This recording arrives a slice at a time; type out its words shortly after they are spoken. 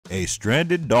A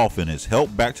stranded dolphin is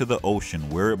helped back to the ocean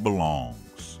where it belongs.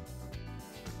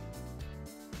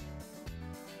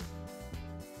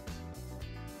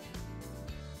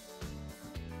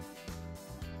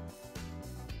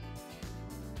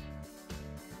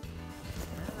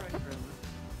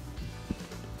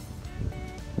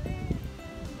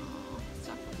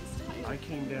 I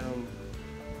came down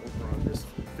over on this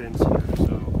fence here,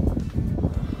 so.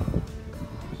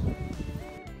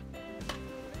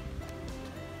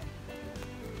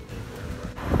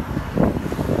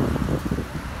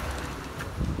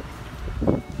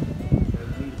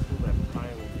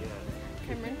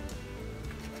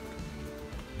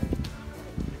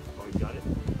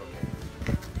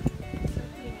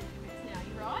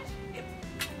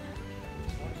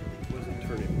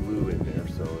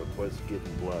 Was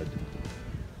getting blood.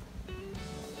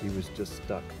 He was just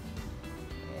stuck.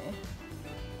 Yeah.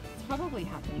 It's probably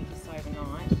happening just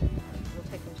overnight. We'll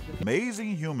take them to the...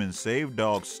 Amazing humans save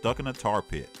dogs stuck in a tar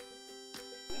pit.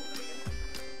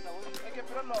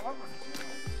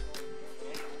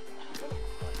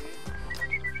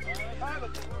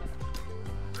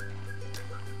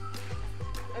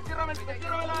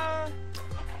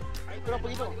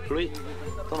 Luis,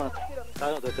 toma.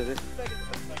 Ah, no, te.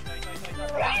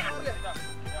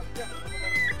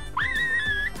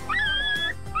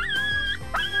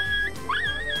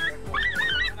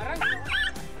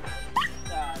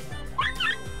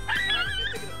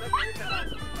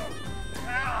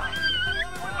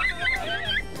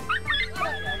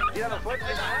 Tíralo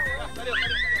fuerte.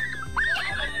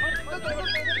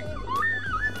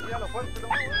 Tíralo fuerte.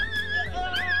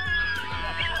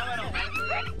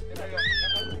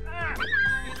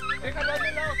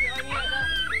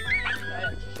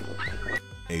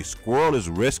 A squirrel is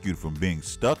rescued from being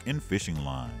stuck in fishing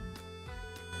line.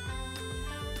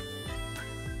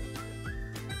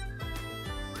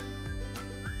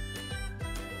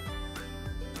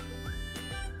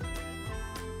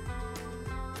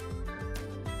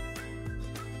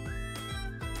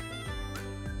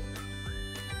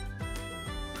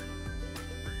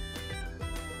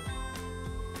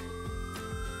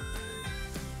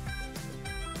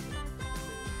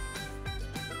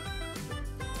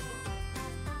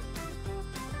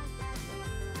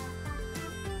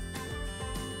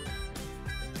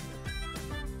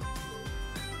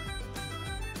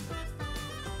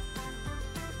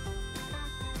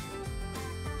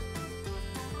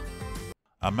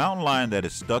 A mountain lion that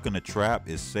is stuck in a trap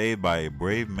is saved by a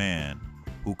brave man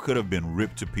who could have been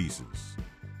ripped to pieces.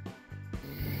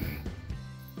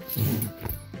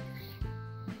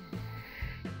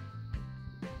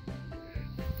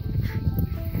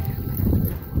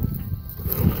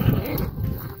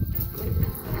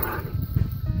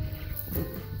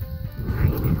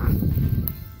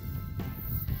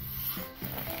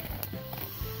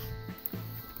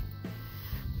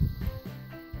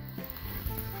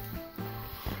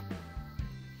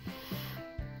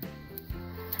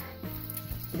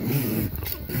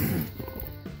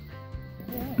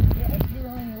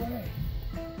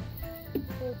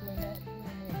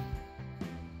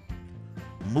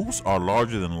 Moose are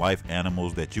larger than life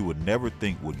animals that you would never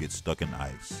think would get stuck in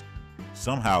ice.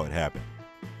 Somehow it happened.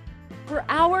 For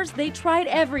hours, they tried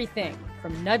everything,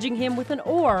 from nudging him with an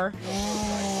oar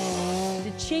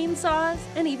to chainsaws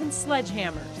and even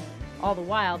sledgehammers. All the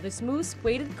while, this moose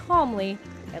waited calmly,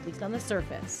 at least on the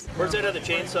surface. Where's that other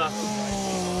chainsaw?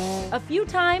 A few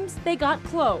times, they got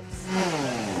close.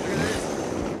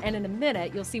 And in a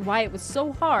minute, you'll see why it was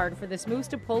so hard for this moose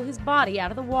to pull his body out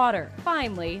of the water.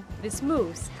 Finally, this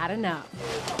moose had enough.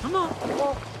 Come on.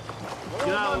 Get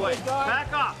out of the way.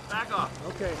 Back off. Back off.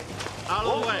 Okay. Out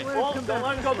of the way. Don't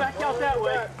let him go back out that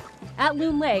way. At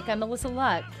Loon Lake, I'm Melissa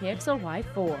Luck,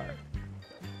 KXLY4.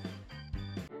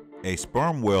 A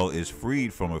sperm whale is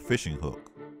freed from a fishing hook.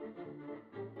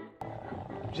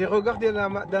 J'ai regardé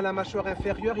dans la mâchoire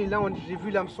inférieure et là j'ai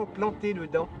vu l'hameçon planté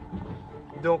dedans.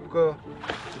 Donc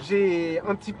j'ai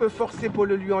un petit peu forcé pour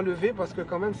le lui enlever parce que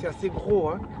quand même c'est assez gros.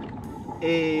 Hein.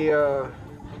 Et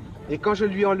quand je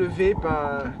lui ai enlevé,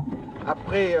 ben,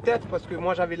 après peut-être parce que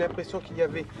moi j'avais l'impression qu'il y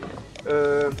avait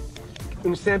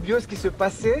une symbiose qui se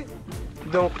passait.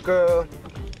 Donc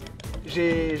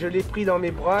je l'ai pris dans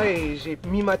mes bras et j'ai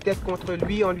mis ma tête contre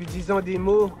lui en lui disant des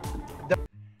mots.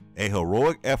 A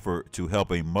heroic effort to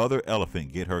help a mother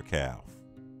elephant get her calf.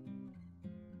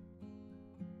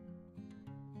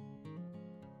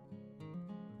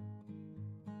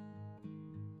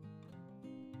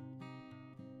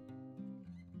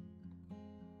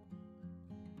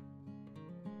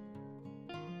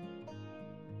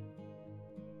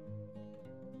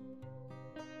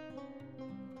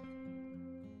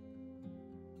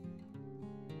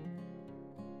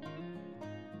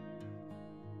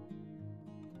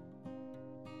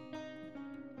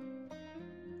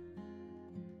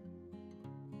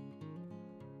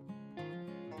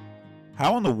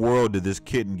 How in the world did this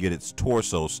kitten get its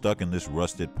torso stuck in this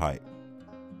rusted pipe?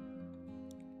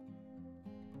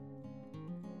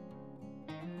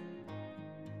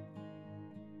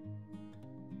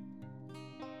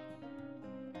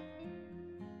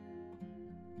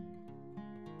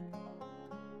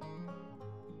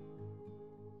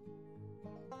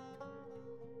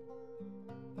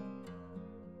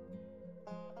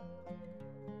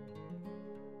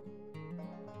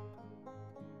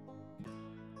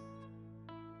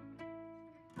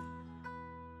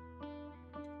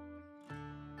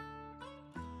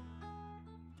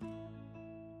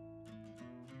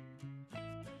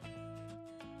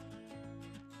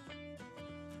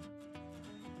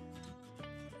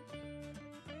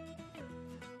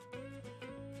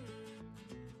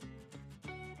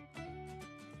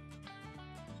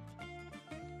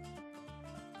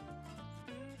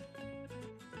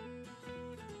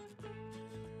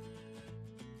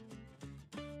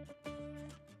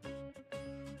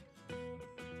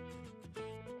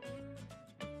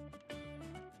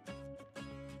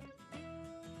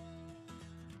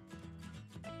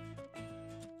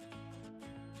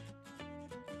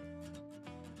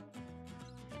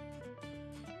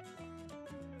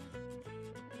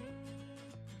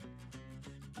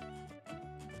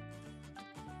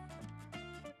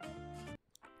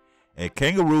 A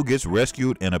kangaroo gets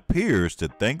rescued and appears to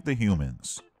thank the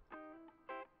humans.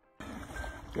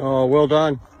 Oh, well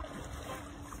done.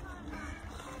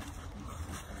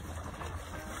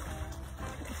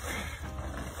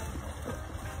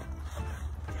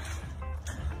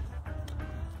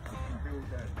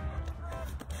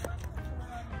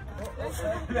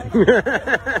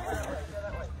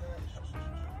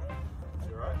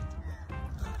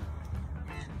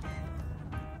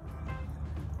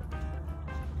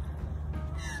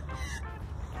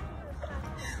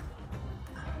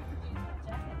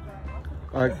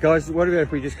 Alright guys, what about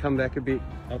if we just come back a bit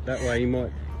up that way? You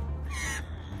might.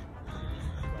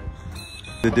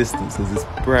 The distance, there's this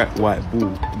bright white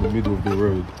ball in the middle of the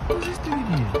road. What's this doing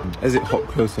here? As it hopped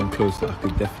closer and closer, I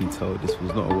could definitely tell this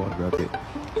was not a wild rabbit.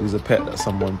 It was a pet that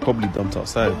someone probably dumped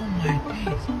outside. Oh my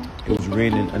days. It was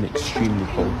raining and extremely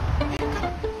cold.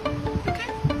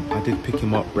 I did pick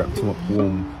him up, wrapped him up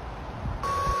warm.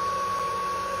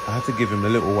 I had to give him a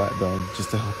little wipe down just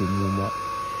to help him warm up.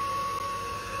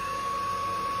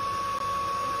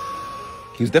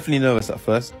 He was definitely nervous at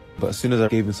first, but as soon as I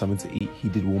gave him something to eat, he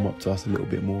did warm up to us a little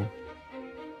bit more.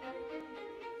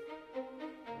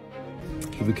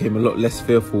 He became a lot less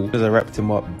fearful as I wrapped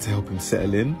him up to help him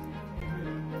settle in.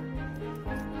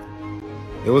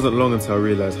 It wasn't long until I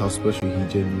realised how special he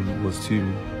genuinely was to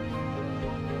me.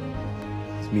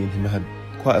 Me and him had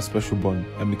quite a special bond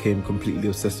and became completely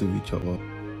obsessed with each other.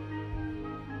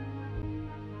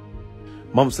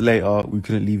 Months later, we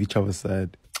couldn't leave each other's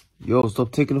side. Yo,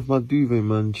 stop taking off my duvet,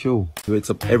 man, chill. He wakes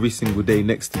up every single day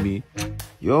next to me.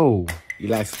 Yo, he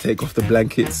likes to take off the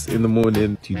blankets in the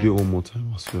morning. Do you do it one more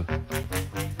time, I swear?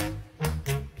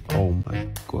 Oh my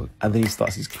God. And then he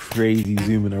starts his crazy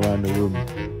zooming around the room.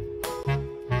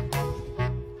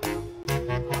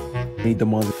 He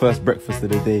demands the first breakfast of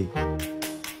the day.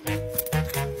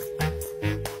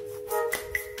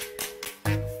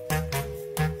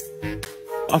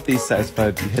 After he's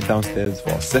satisfied, we head downstairs for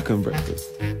our second breakfast.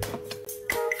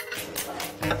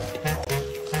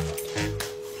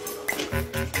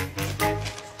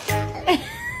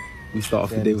 We start off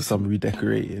the day with some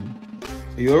redecorating.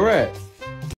 Are you alright?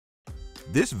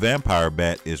 This vampire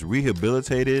bat is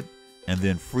rehabilitated and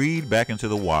then freed back into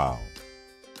the wild.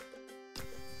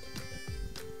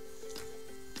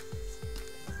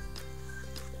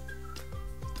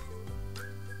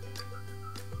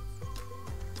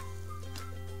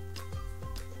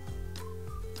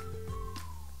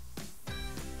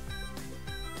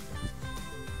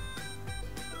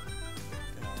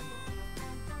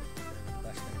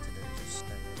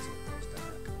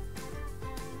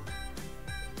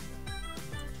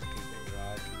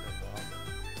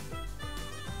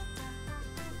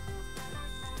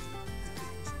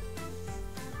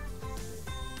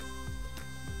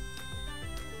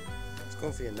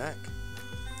 Going for your neck.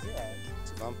 Yeah. It's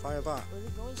a vampire bat. Where's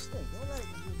it going, Snake?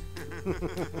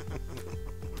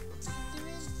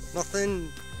 Nothing.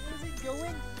 Where's it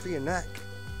going? For your neck.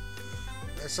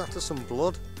 It's after some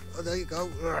blood. Oh, there you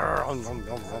go.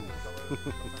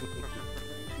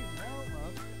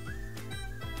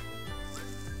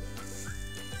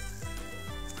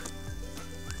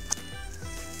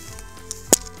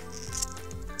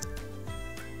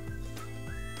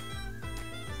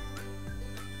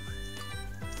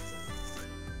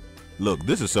 Look,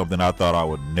 this is something I thought I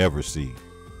would never see.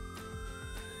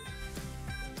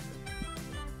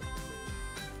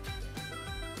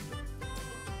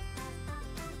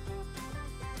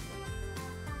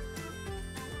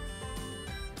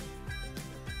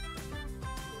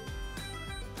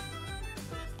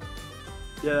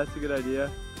 Yeah, that's a good idea,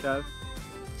 Kev.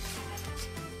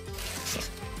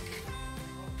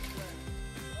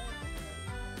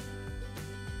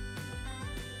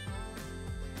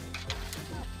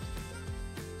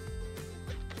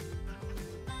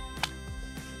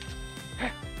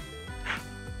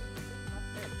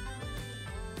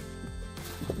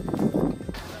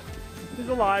 He's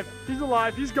alive. He's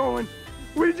alive. He's going.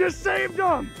 We just saved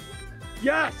him.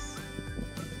 Yes.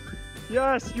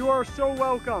 Yes, you are so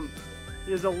welcome.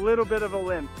 He has a little bit of a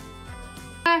limp.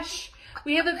 Gosh,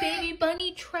 we have a baby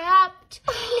bunny trapped.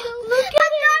 Look at it.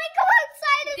 Go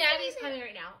outside. Daddy's coming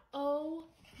right now. Oh,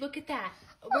 look at that.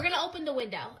 We're gonna open the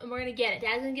window and we're gonna get it.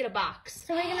 Dad's gonna get a box.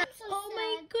 So we're gonna. Oh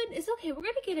my goodness. It's okay. We're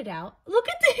gonna get it out. Look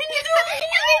at this.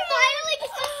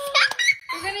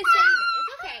 We're gonna save it.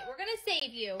 It's okay. We're gonna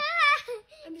save you.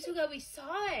 I'm so glad we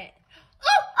saw it.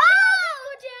 Oh,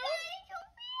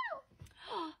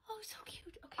 oh, so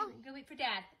cute. Okay, we're gonna wait for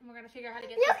Dad, and we're gonna figure out how to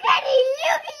get. Look at it!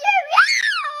 Look at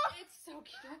it! It's so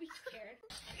cute. Don't be scared.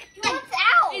 It's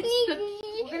out.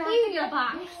 We're gonna have to get a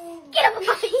box. Get a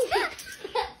box.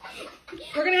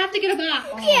 We're gonna have to get a box.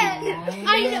 Yeah.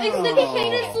 I know. It's the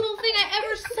cutest little thing I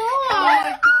ever saw. Oh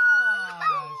my gosh,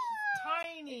 it's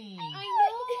tiny. I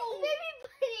know.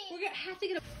 We're gonna have to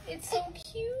get a. It's so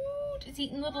cute. It's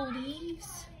eating little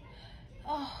leaves.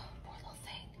 Oh, poor little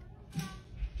thing.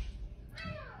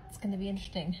 It's gonna be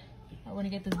interesting. I want to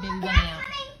get this baby bunny out.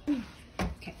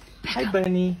 Okay. Hi,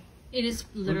 Bunny. It is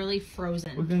literally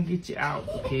frozen. We're gonna get you out,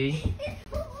 okay?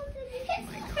 Oh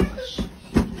my gosh.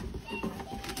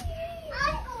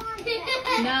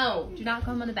 No, do not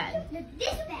come on the bed.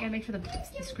 Gotta make sure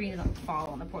the screen doesn't fall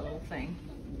on the poor little thing.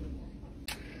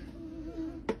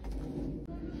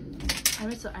 I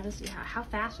just how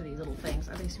fast are these little things?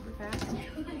 Are they super fast?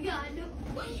 Oh my God, no.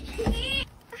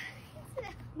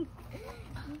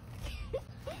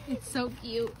 It's so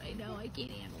cute. I know, I can't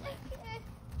handle it.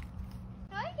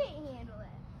 I can't handle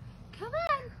it. Come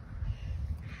on.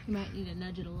 You might need to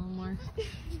nudge it a little more.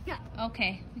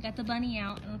 Okay, we got the bunny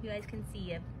out. I don't know if you guys can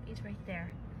see it. He's right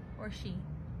there. Or she.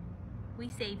 We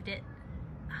saved it.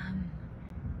 I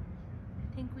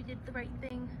think we did the right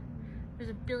thing. There's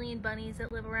a billion bunnies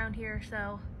that live around here,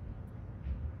 so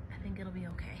I think it'll be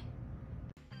okay.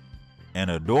 An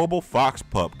adorable fox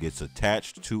pup gets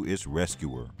attached to its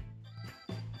rescuer.